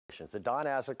The Don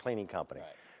Aslett Cleaning Company. Right.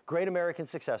 Great American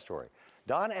success story.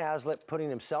 Don Aslett, putting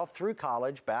himself through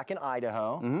college back in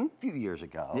Idaho a few years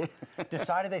ago,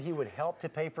 decided that he would help to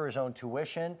pay for his own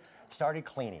tuition, started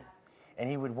cleaning. And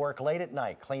he would work late at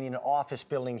night, cleaning an office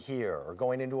building here or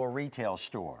going into a retail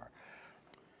store.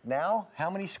 Now, how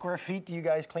many square feet do you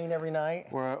guys clean every night?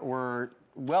 We're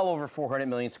well over 400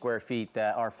 million square feet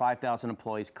that our 5,000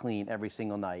 employees clean every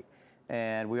single night.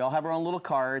 And we all have our own little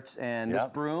carts, and this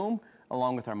broom,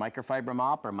 along with our microfiber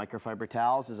mop, our microfiber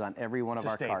towels, is on every one of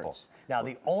our carts. Now,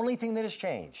 the only thing that has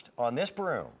changed on this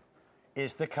broom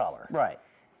is the color. Right,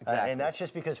 exactly. And that's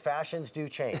just because fashions do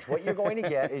change. What you're going to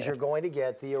get is you're going to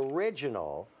get the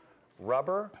original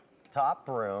rubber top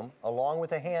broom along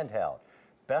with a handheld.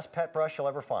 Best pet brush you'll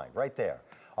ever find, right there.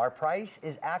 Our price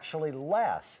is actually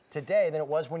less today than it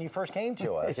was when you first came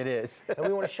to us. It is. And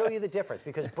we want to show you the difference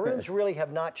because brooms really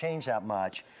have not changed that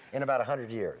much in about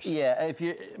 100 years. Yeah,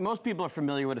 most people are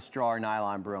familiar with a straw or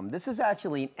nylon broom. This is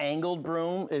actually an angled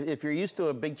broom. If you're used to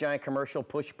a big giant commercial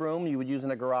push broom you would use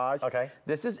in a garage,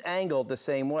 this is angled the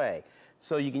same way.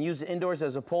 So you can use it indoors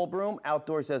as a pull broom,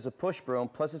 outdoors as a push broom,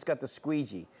 plus it's got the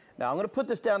squeegee. Now I'm going to put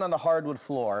this down on the hardwood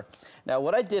floor. Now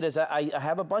what I did is I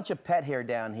have a bunch of pet hair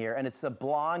down here, and it's the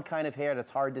blonde kind of hair that's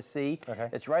hard to see.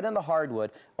 It's right on the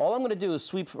hardwood. All I'm going to do is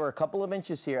sweep for a couple of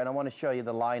inches here, and I want to show you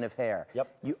the line of hair.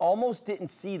 You almost didn't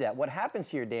see that. What happens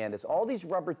here, Dan, is all these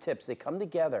rubber tips, they come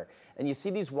together, and you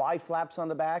see these wide flaps on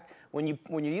the back. When you're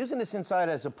using this inside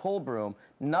as a pull broom,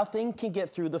 nothing can get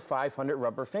through the 500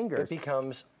 rubber fingers. It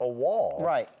becomes a wall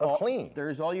of clean.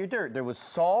 There's all your dirt. There was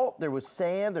salt, there was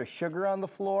sand, there's sugar on the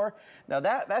floor. Now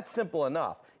that's simple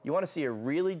enough. You want to see a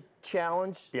really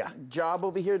challenged job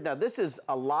over here? Now this is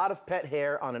a lot of pet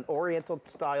hair on an oriental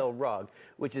style rug,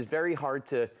 which is very hard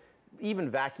to even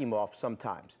vacuum off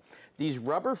sometimes. These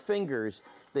rubber fingers,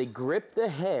 they grip the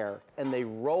hair and they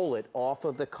roll it off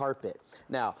of the carpet.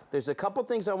 Now, there's a couple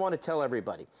things I want to tell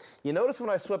everybody. You notice when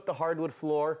I swept the hardwood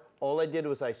floor, all I did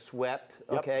was I swept,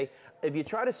 okay? If you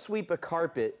try to sweep a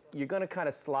carpet, you're going to kind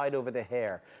of slide over the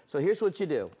hair. So here's what you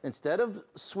do. Instead of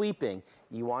sweeping,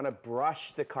 you want to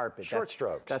brush the carpet. Short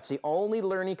strokes. That's the only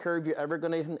learning curve you're ever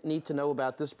going to need to know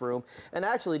about this broom. And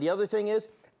actually, the other thing is,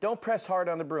 don't press hard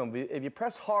on the broom. If you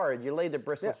press hard, you lay the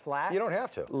bristles flat. You don't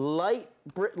have to.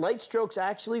 Light strokes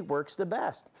actually works the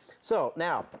best. So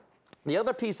now, the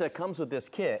other piece that comes with this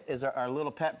kit is our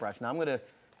little pet brush. Now I'm going to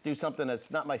do something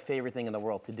that's not my favorite thing in the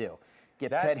world to do.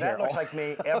 Get pet hair. That looks like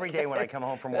me every day when I come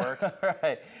home from work.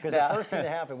 Right. Because the first thing that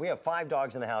happened, we have 5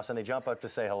 dogs in the house and they jump up to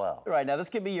say hello. Right. Now this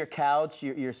could be your couch,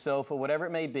 your sofa, whatever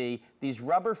it may be. These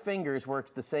rubber fingers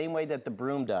work the same way that the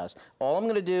broom does. All I'm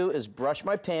going to do is brush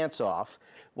my pants off.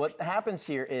 What happens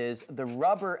here is the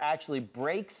rubber actually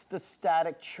breaks the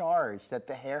static charge that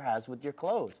the hair has with your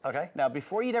clothes. Now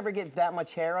before you'd ever get that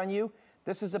much hair on you,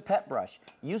 this is a pet brush.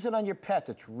 Use it on your pets.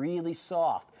 It's really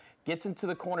soft. Gets into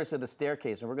the corners of the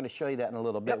staircase, and we're going to show you that in a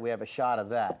little bit. We have a shot of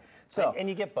that. So, and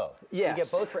you get both. Yes. You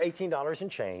get both for $18 and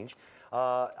change.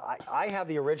 I have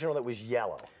the original that was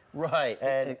yellow. Right,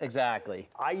 and exactly.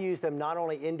 I use them not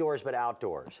only indoors but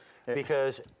outdoors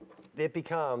because it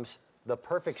becomes the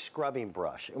perfect scrubbing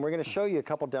brush. And we're going to show you a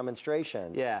couple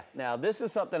demonstrations. Yeah, now this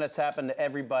is something that's happened to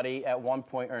everybody at one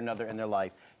point or another in their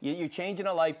life. You're changing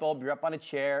a light bulb, you're up on a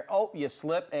chair, you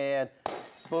slip and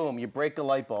boom, you break the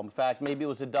light bulb. In fact, maybe it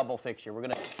was a double fixture. We're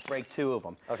going to break 2 of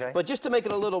them. But just to make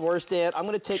it a little worse, Dan, I'm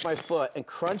going to take my foot and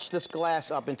crunch this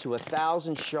glass up into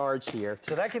 1,000 shards here.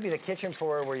 So that could be the kitchen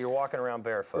floor where you're walking around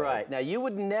barefoot. Right. Now, you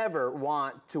would never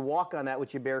want to walk on that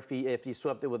with your bare feet if you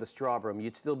swept it with a straw broom.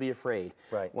 You'd still be afraid.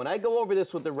 Right. When I go over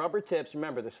this with the rubber tips,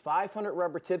 remember, there's 500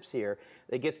 rubber tips here.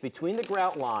 It gets between the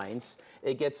grout lines.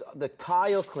 It gets the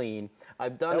tile clean.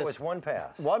 I've done this. That was one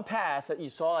pass. One pass that you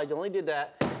saw. I only did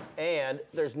that. And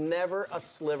there's never a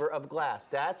sliver of glass.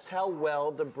 That's how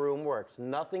well the broom works.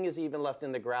 Nothing is even left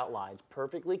in the grout lines.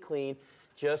 Perfectly clean,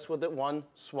 just with it one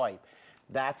swipe.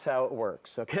 That's how it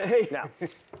works, okay? Now,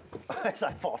 as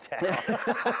I fall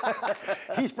down.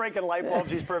 He's breaking light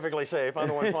bulbs, he's perfectly safe. I'm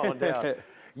the one falling down.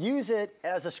 Use it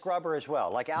as a scrubber as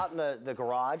well, like out in the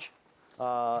garage.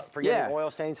 For getting oil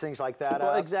stains, things like that.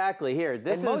 Well, exactly. Here,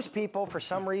 most people, for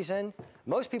some reason,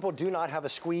 most people do not have a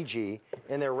squeegee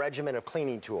in their regimen of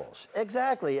cleaning tools.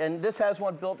 Exactly, and this has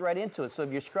one built right into it. So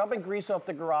if you're scrubbing grease off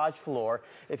the garage floor,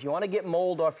 if you want to get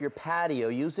mold off your patio,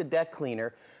 use a deck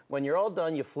cleaner. When you're all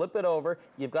done, you flip it over.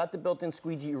 You've got the built-in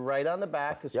squeegee right on the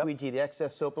back to squeegee the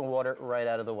excess soap and water right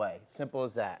out of the way. Simple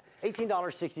as that.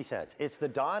 $18.60. It's the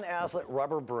Don Aslett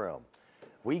rubber broom.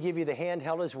 We give you the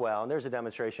handheld as well, and there's a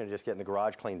demonstration of just getting the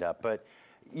garage cleaned up. But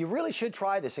you really should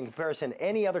try this in comparison to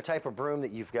any other type of broom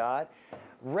that you've got.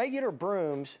 Regular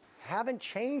brooms haven't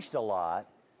changed a lot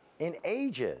in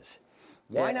ages.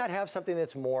 Why not have something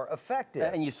that's more effective?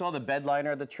 And you saw the bed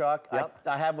liner of the truck? Yep.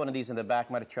 I have one of these in the back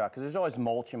of my truck because there's always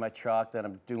mulch in my truck that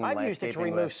I'm doing landscaping I've used it to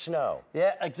remove snow.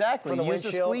 Yeah, exactly. For the Use the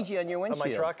windshield squeegee on your windshield.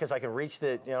 of my truck because I can reach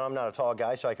the, I'm not a tall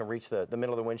guy, so I can reach the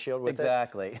middle of the windshield with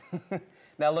it.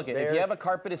 Now look, if you have a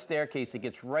carpeted staircase, it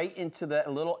gets right into that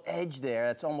little edge there.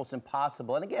 That's almost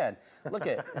impossible. And again, look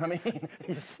at, I mean.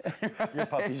 Your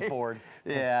puppy's bored.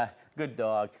 Yeah, good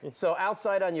dog. So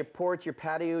outside on your porch, your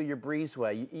patio, your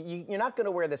breezeway, you're not going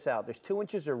to wear this out. There's 2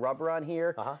 inches of rubber on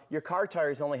here. Your car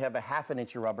tires only have a ½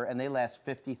 inch of rubber, and they last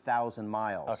 50,000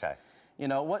 miles. Okay. You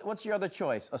know, what's your other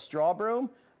choice? A straw broom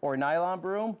or a nylon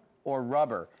broom or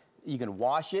rubber? You can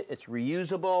wash it. It's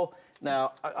reusable.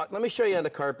 Now, let me show you on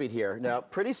the carpet here. Now,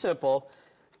 pretty simple.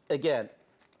 Again,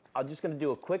 I'm just going to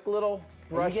do a quick little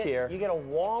brush here. You get a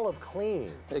wall of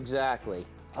clean. Exactly.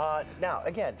 Now,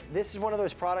 again, this is one of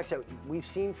those products that we've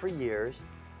seen for years.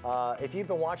 If you've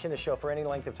been watching the show for any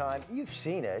length of time, you've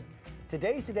seen it.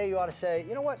 Today's the day you ought to say,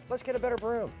 you know what, let's get a better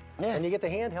broom. Yeah. And you get the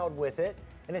handheld with it,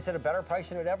 and it's at a better price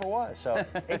than it ever was. So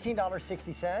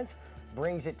 $18.60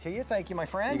 brings it to you. Thank you, my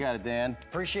friend. You got it, Dan.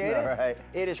 Appreciate it. All right.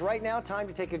 It is right now time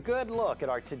to take a good look at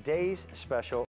our today's special.